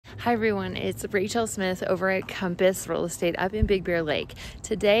Hi everyone, it's Rachel Smith over at Compass Real Estate up in Big Bear Lake.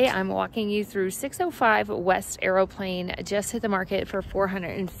 Today I'm walking you through 605 West Aeroplane, just hit the market for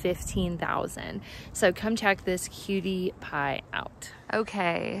 $415,000. So come check this cutie pie out.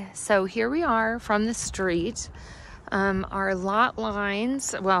 Okay, so here we are from the street. Our lot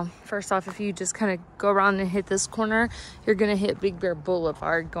lines, well, first off, if you just kind of go around and hit this corner, you're gonna hit Big Bear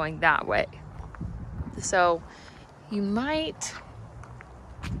Boulevard going that way. So you might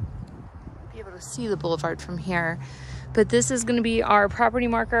be able to see the boulevard from here, but this is going to be our property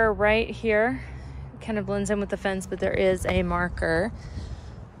marker right here. It kind of blends in with the fence, but there is a marker.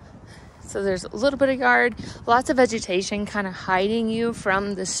 So there's a little bit of yard, lots of vegetation kind of hiding you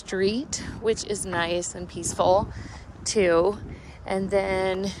from the street, which is nice and peaceful too. And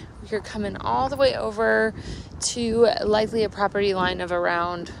then you're coming all the way over to likely a property line of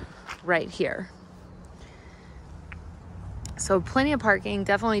around right here. So plenty of parking,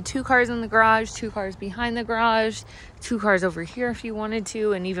 definitely 2 cars in the garage, 2 cars behind the garage, 2 cars over here if you wanted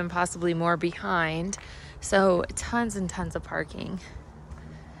to, and even possibly more behind. So tons and tons of parking.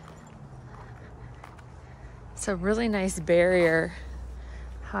 It's a really nice barrier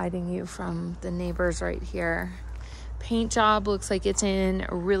hiding you from the neighbors right here. Paint job looks like it's in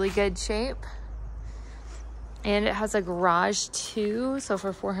really good shape. And it has a garage too, so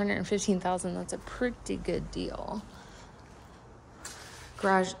for $415,000, that's a pretty good deal.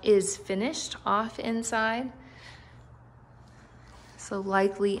 Garage is finished off inside, so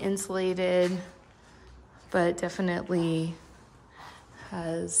likely insulated, but definitely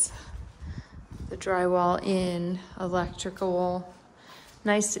has the drywall in, electrical.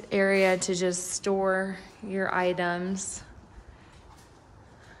 Nice area to just store your items.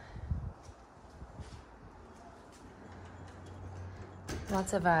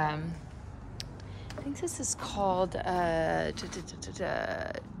 Lots of I think this is called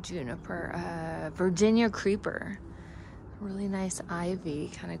juniper, Virginia creeper. Really nice ivy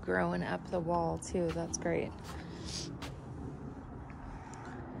kind of growing up the wall too. That's great.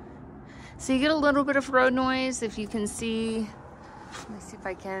 So you get a little bit of road noise if you can see. Let me see if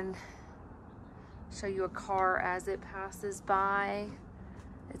I can show you a car as it passes by.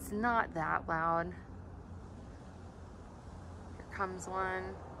 It's not that loud. Here comes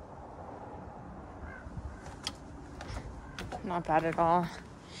one. Not bad at all.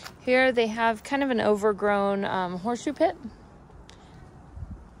 Here they have kind of an overgrown horseshoe pit.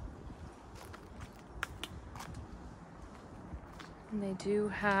 And they do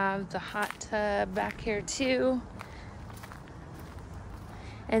have the hot tub back here too.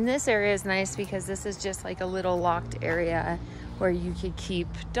 And this area is nice because this is just like a little locked area where you could keep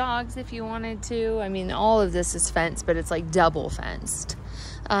dogs if you wanted to. I mean, all of this is fenced, but it's like double fenced.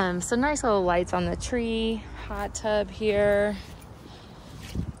 So nice little lights on the tree. Hot tub here.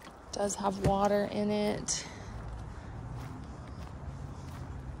 Does have water in it.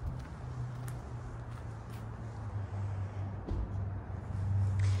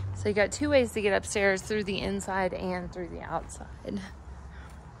 So you got 2 ways to get upstairs, through the inside and through the outside.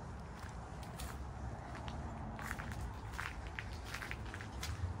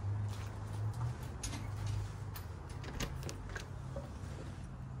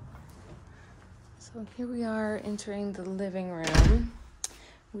 So here we are entering the living room.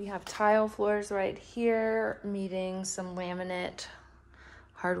 We have tile floors right here, meeting some laminate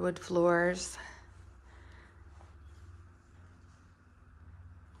hardwood floors.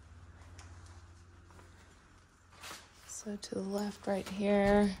 So to the left right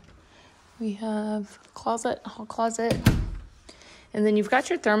here, we have closet, hall closet. And then you've got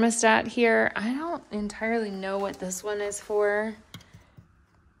your thermostat here. I don't entirely know what this one is for.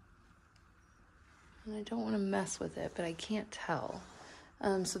 And I don't want to mess with it, but I can't tell.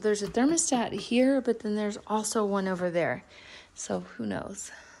 So there's a thermostat here, but then there's also one over there. So who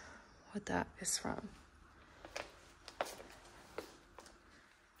knows what that is from.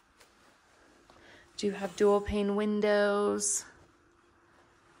 Do have dual pane windows.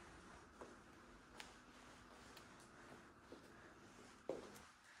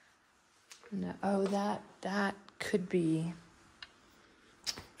 No, oh, that could be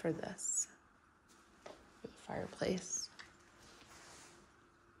for this. Fireplace.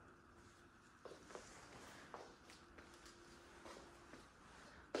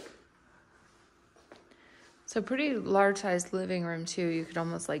 So pretty large sized living room too. You could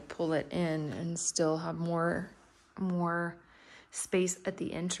almost like pull it in and still have more space at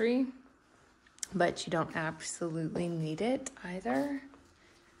the entry, but you don't absolutely need it either.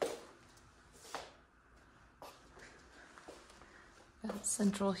 Got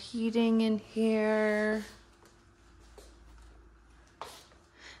central heating in here.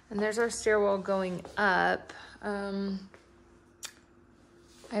 And there's our stairwell going up. I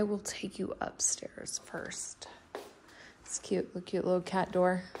will take you upstairs first. It's cute, the cute little cat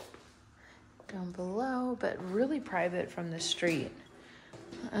door down below, but really private from the street.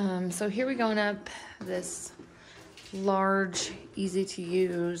 So here we're going up this large, easy to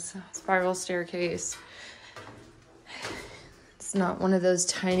use spiral staircase. It's not one of those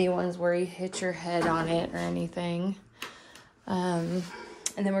tiny ones where you hit your head on it or anything.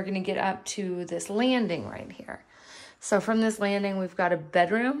 And then we're gonna get up to this landing right here. So from this landing, we've got a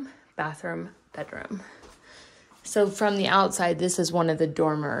bedroom, bathroom, bedroom. So from the outside, this is one of the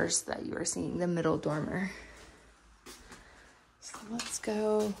dormers that you were seeing, the middle dormer. So let's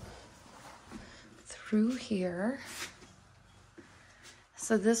go through here.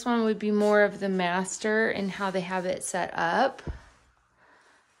 So this one would be more of the master and how they have it set up.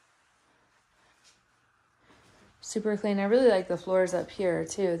 Super clean. I really like the floors up here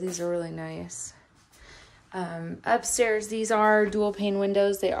too. These are really nice. Upstairs, these are dual pane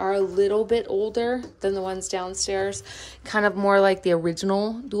windows. They are a little bit older than the ones downstairs. Kind of more like the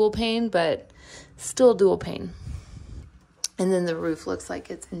original dual pane, but still dual pane. And then the roof looks like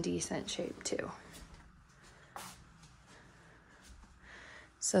it's in decent shape too.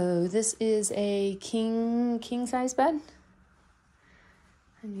 So this is a king size bed.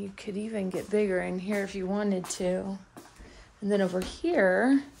 And you could even get bigger in here if you wanted to. And then over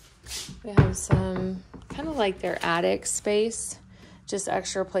here, we have some kind of like their attic space, just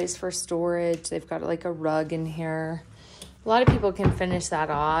extra place for storage. They've got like a rug in here. A lot of people can finish that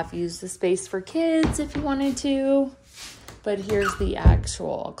off, use the space for kids if you wanted to. But here's the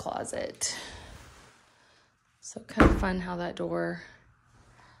actual closet. So kind of fun how that door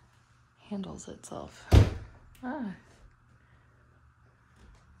handles itself.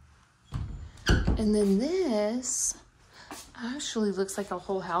 And then this actually looks like a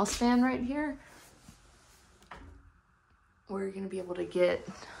whole house fan right here. We're gonna be able to get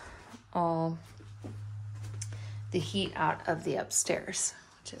all the heat out of the upstairs,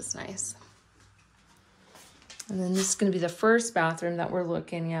 which is nice. And then this is gonna be the first bathroom that we're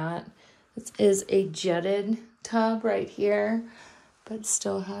looking at. This is a jetted tub right here, but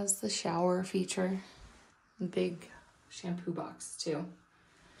still has the shower feature. Big shampoo box too.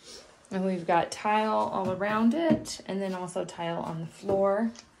 And we've got tile all around it, and then also tile on the floor.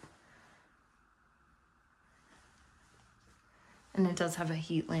 And it does have a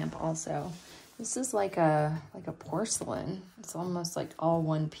heat lamp also. This is like a porcelain. It's almost like all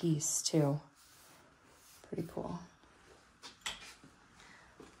one piece too. Pretty cool.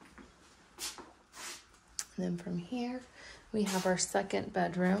 And then from here, we have our second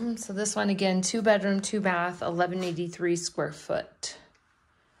bedroom. So this one again, 2 bedroom, 2 bath, 1183 square foot.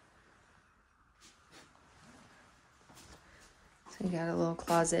 So you got a little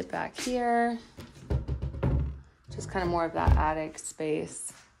closet back here. Just kind of more of that attic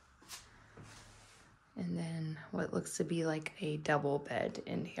space. And then what looks to be like a double bed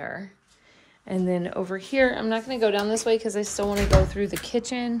in here. And then over here, I'm not going to go down this way because I still want to go through the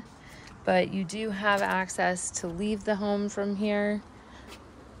kitchen. But you do have access to leave the home from here.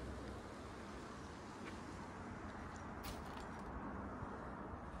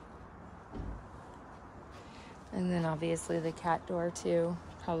 And then obviously the cat door too.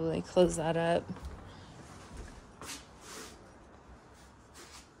 Probably close that up.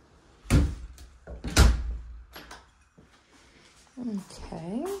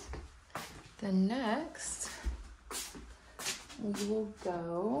 Okay, then next we will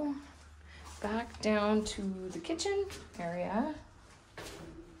go back down to the kitchen area. I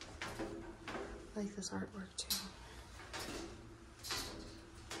like this artwork too.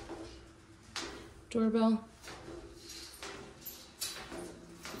 Doorbell.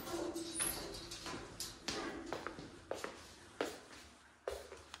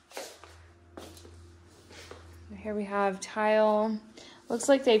 Here we have tile. Looks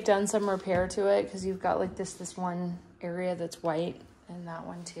like they've done some repair to it because you've got like this one area that's white and that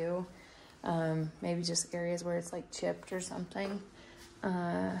one too. Maybe just areas where it's like chipped or something.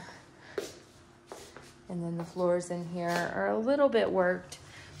 And then the floors in here are a little bit worked.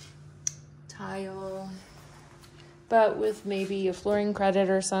 Tile. But with maybe a flooring credit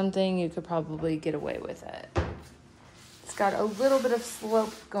or something, you could probably get away with it. It's got a little bit of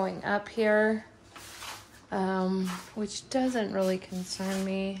slope going up here. Which doesn't really concern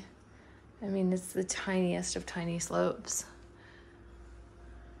me. I mean, it's the tiniest of tiny slopes.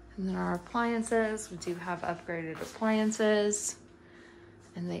 And then our appliances, we do have upgraded appliances,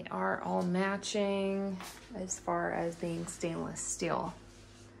 and they are all matching as far as being stainless steel.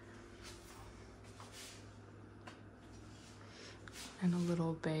 and a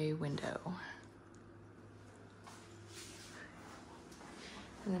little bay window.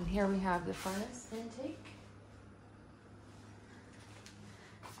 And then here we have the furnace intake.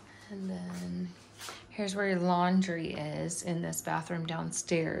 And then here's where your laundry is in this bathroom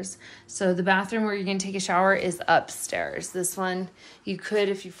downstairs. So the bathroom where you're gonna take a shower is upstairs. This one, you could,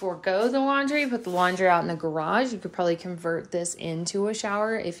 if you forego the laundry, put the laundry out in the garage. You could probably convert this into a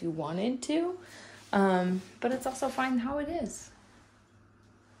shower if you wanted to. But it's also fine how it is.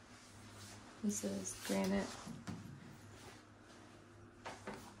 This is granite.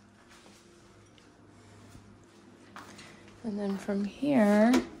 And then from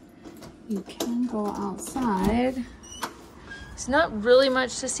here, you can go outside. There's not really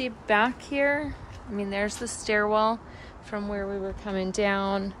much to see back here. I mean, there's the stairwell from where we were coming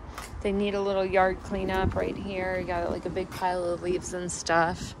down. They need a little yard cleanup right here. You got like a big pile of leaves and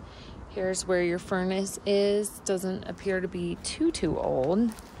stuff. Here's where your furnace is. Doesn't appear to be too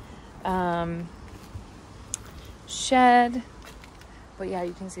old. Shed. But yeah,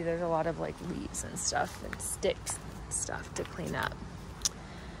 you can see there's a lot of like leaves and stuff and sticks and stuff to clean up.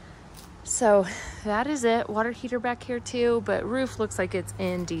 So that is it. Water heater back here too, but roof looks like it's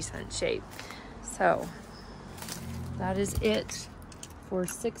in decent shape. So that is it for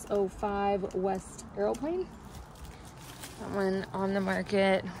 605 West Aeroplane. That one on the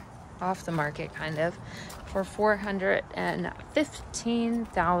market, off the market kind of, for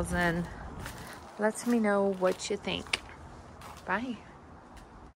 $415,000. Let me know what you think. Bye.